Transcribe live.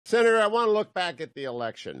Senator, I want to look back at the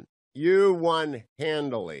election. You won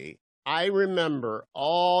handily. I remember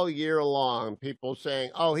all year long people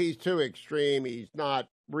saying, oh, he's too extreme. He's not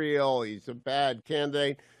real. He's a bad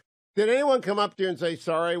candidate. Did anyone come up to you and say,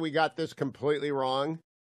 sorry, we got this completely wrong?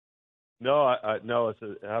 No, no.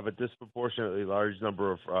 I have a disproportionately large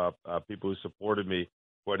number of people who supported me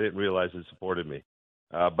who I didn't realize had supported me.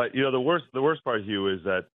 But the worst part, Hugh, is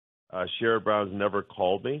that Sherrod Brown's never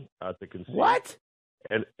called me to concede. What?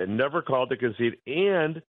 And never called to concede,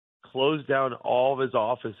 and closed down all of his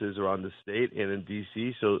offices around the state and in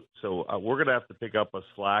D.C. So we're going to have to pick up a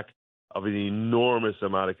slack of an enormous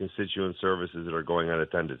amount of constituent services that are going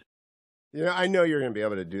unattended. I know you're going to be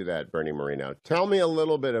able to do that, Bernie Moreno. Tell me a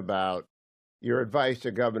little bit about your advice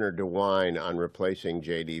to Governor DeWine on replacing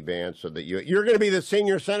J.D. Vance so that you're going to be the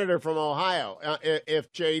senior senator from Ohio.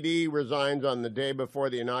 If J.D. resigns on the day before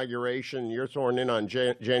the inauguration, you're sworn in on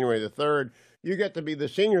January the 3rd, you get to be the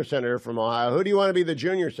senior senator from Ohio. Who do you want to be the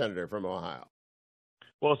junior senator from Ohio?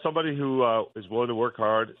 Well, somebody who is willing to work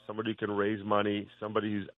hard, somebody who can raise money,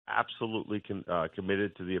 somebody who's absolutely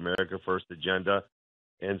committed to the America First agenda,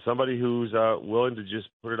 and somebody who's willing to just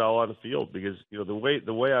put it all on the field. Because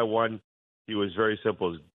the way I won, he was very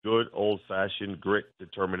simple: is good old-fashioned grit,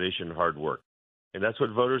 determination, hard work, and that's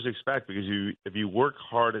what voters expect. Because if you work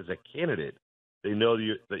hard as a candidate, they know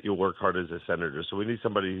that you'll work hard as a senator. So we need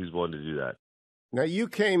somebody who's willing to do that. Now, you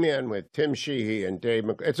came in with Tim Sheehy and Dave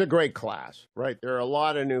McCoy. It's a great class, right? There are a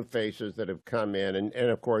lot of new faces that have come in, and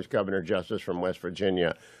of course, Governor Justice from West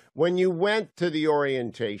Virginia. When you went to the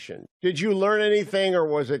orientation, did you learn anything, or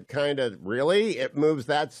was it kind of, really? It moves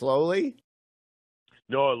that slowly?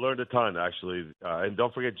 No, I learned a ton, actually. And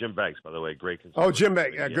don't forget Jim Banks, by the way, great consumer. Oh, Jim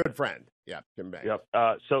Banks, a good friend. Yeah, Jim Banks.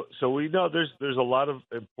 Yep. So we know there's a lot of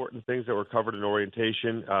important things that were covered in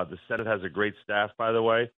orientation. The Senate has a great staff, by the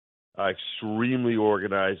way. Extremely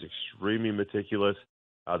organized, extremely meticulous.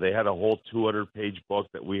 They had a whole 200-page book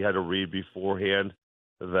that we had to read beforehand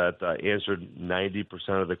that answered 90%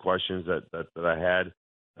 of the questions that I had.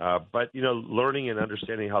 But learning and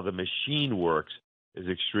understanding how the machine works is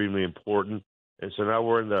extremely important. And so now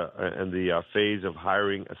we're in the phase of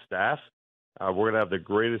hiring a staff. We're going to have the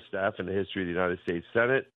greatest staff in the history of the United States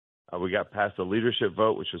Senate. We got past the leadership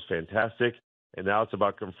vote, which was fantastic. And now it's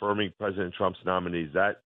about confirming President Trump's nominees.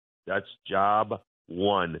 That's job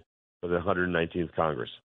one for the 119th Congress.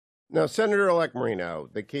 Now, Senator-elect Moreno,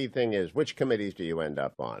 the key thing is, which committees do you end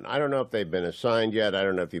up on? I don't know if they've been assigned yet. I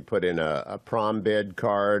don't know if you put in a prom bid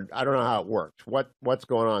card. I don't know how it works. What's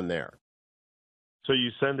going on there? So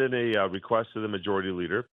you send in a request to the majority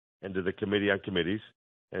leader and to the committee on committees.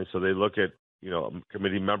 And so they look at,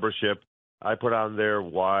 committee membership. I put on there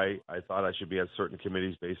why I thought I should be on certain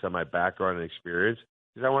committees based on my background and experience,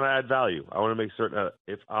 because I want to add value. I want to make certain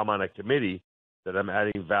if I'm on a committee that I'm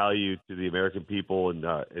adding value to the American people. And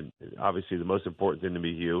obviously the most important thing to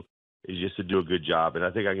me, Hugh, is just to do a good job. And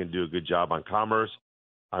I think I can do a good job on commerce,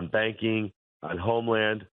 on banking, on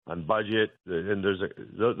homeland, on budget. And those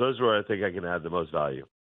are where I think I can add the most value.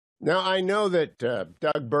 Now, I know that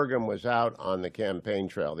Doug Burgum was out on the campaign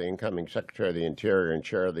trail, the incoming Secretary of the Interior and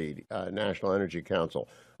chair of the National Energy Council.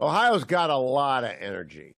 Ohio's got a lot of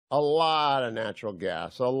energy, a lot of natural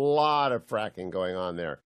gas, a lot of fracking going on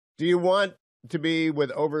there. Do you want to be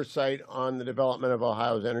with oversight on the development of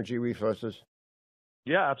Ohio's energy resources?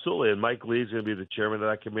 Yeah, absolutely. And Mike Lee's going to be the chairman of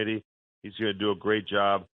that committee. He's going to do a great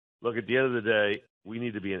job. Look, at the end of the day, we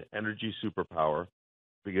need to be an energy superpower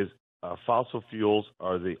because fossil fuels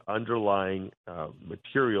are the underlying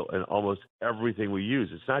material in almost everything we use.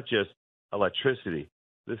 It's not just electricity.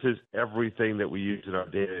 This is everything that we use in our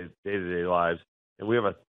day-to-day lives. And we have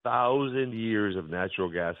 1,000 years of natural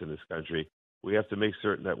gas in this country. We have to make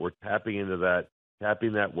certain that we're tapping into that,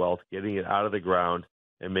 tapping that wealth, getting it out of the ground,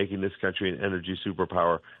 and making this country an energy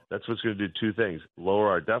superpower. That's what's going to do two things: lower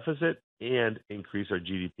our deficit and increase our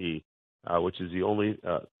GDP, which is the only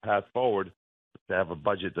path forward to have a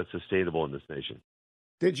budget that's sustainable in this nation.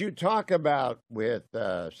 Did you talk about with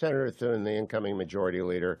Senator Thune, the incoming majority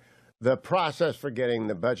leader, the process for getting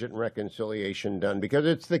the budget and reconciliation done? Because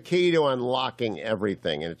it's the key to unlocking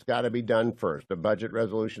everything, and it's got to be done first. The budget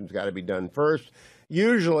resolution's got to be done first.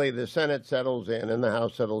 Usually the Senate settles in and the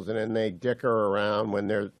House settles in, and they dicker around when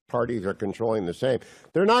their parties are controlling the same.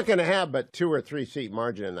 They're not going to have but 2 or 3 seat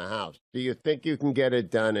margin in the House. Do you think you can get it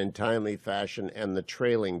done in timely fashion and the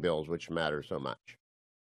trailing bills, which matter so much?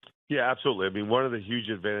 Yeah, absolutely. I mean, one of the huge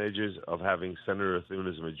advantages of having Senator Thune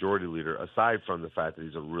as a majority leader, aside from the fact that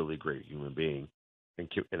he's a really great human being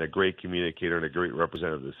and a great communicator and a great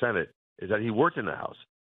representative of the Senate, is that he worked in the House.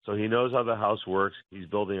 So he knows how the House works. He's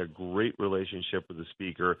building a great relationship with the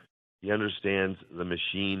Speaker. He understands the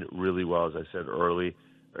machine really well, as I said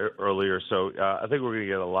earlier. So I think we're going to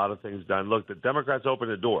get a lot of things done. Look, the Democrats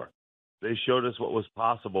opened the door. They showed us what was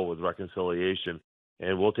possible with reconciliation,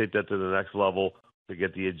 and we'll take that to the next level to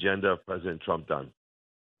get the agenda of President Trump done.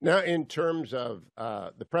 Now, in terms of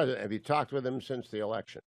the president, have you talked with him since the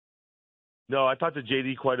election? No, I talked to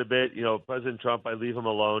JD quite a bit. You know, President Trump, I leave him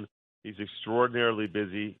alone. He's extraordinarily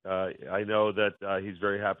busy. I know that he's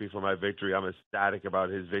very happy for my victory. I'm ecstatic about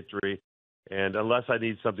his victory. And unless I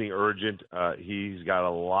need something urgent, he's got a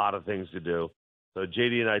lot of things to do. So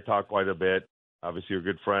JD and I talk quite a bit. Obviously, we're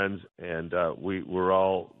good friends, and we're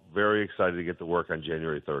all very excited to get to work on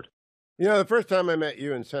January 3rd. You know, the first time I met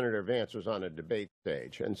you and Senator Vance was on a debate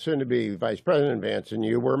stage, and soon to be Vice President Vance and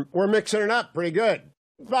you were mixing it up pretty good.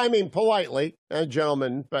 I mean, politely, a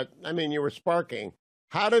gentleman, but I mean, you were sparking.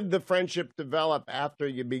 How did the friendship develop after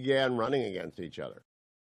you began running against each other?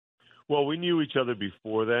 Well, we knew each other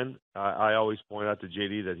before then. I always point out to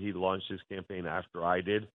JD that he launched his campaign after I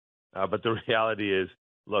did. But the reality is,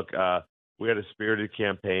 look, we had a spirited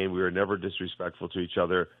campaign. We were never disrespectful to each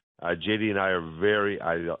other. JD and I are very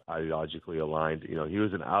ideologically aligned. You know, he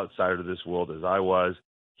was an outsider to this world as I was.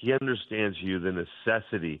 He understands, Hugh, the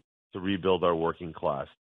necessity to rebuild our working class,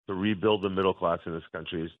 to rebuild the middle class in this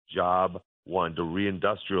country. Is job one. To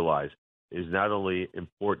reindustrialize is not only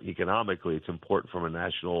important economically, it's important from a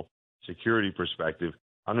national security perspective.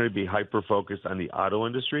 I'm going to be hyper-focused on the auto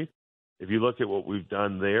industry. If you look at what we've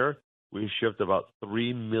done there, we've shipped about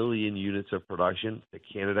 3 million units of production to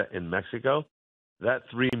Canada and Mexico. That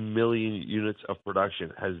 3 million units of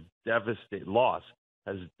production has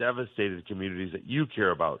devastated communities that you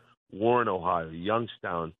care about. Warren, Ohio,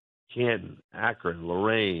 Youngstown, Canton, Akron,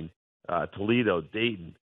 Lorain, Toledo,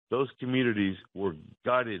 Dayton. Those communities were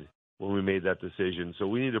gutted when we made that decision. So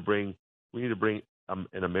we need to bring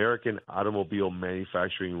an American automobile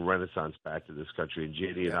manufacturing renaissance back to this country. And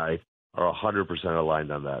JD and I are 100%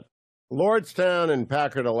 aligned on that. Lordstown and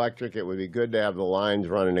Packard Electric, it would be good to have the lines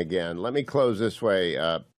running again. Let me close this way,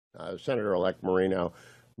 Senator-elect Moreno.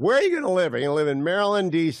 Where are you going to live? Are you going to live in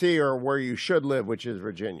Maryland, D.C., or where you should live, which is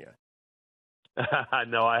Virginia?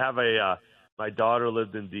 No, I have my daughter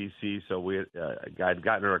lived in D.C., so I'd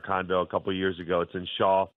gotten her a condo a couple of years ago. It's in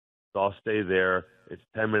Shaw, so I'll stay there. It's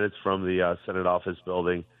 10 minutes from the Senate office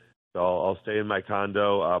building, so I'll stay in my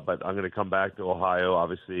condo, but I'm going to come back to Ohio,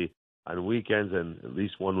 obviously, on weekends and at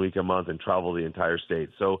least 1 week a month and travel the entire state.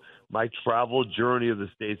 So my travel journey of the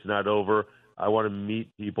state's not over. I want to meet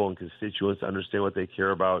people and constituents, understand what they care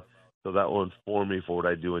about, so that will inform me for what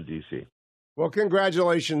I do in D.C. Well,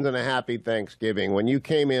 congratulations and a happy Thanksgiving. When you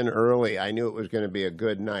came in early, I knew it was going to be a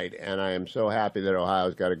good night, and I am so happy that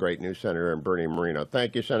Ohio's got a great new senator in Bernie Moreno.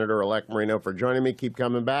 Thank you, Senator-elect Moreno, for joining me. Keep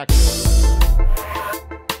coming back.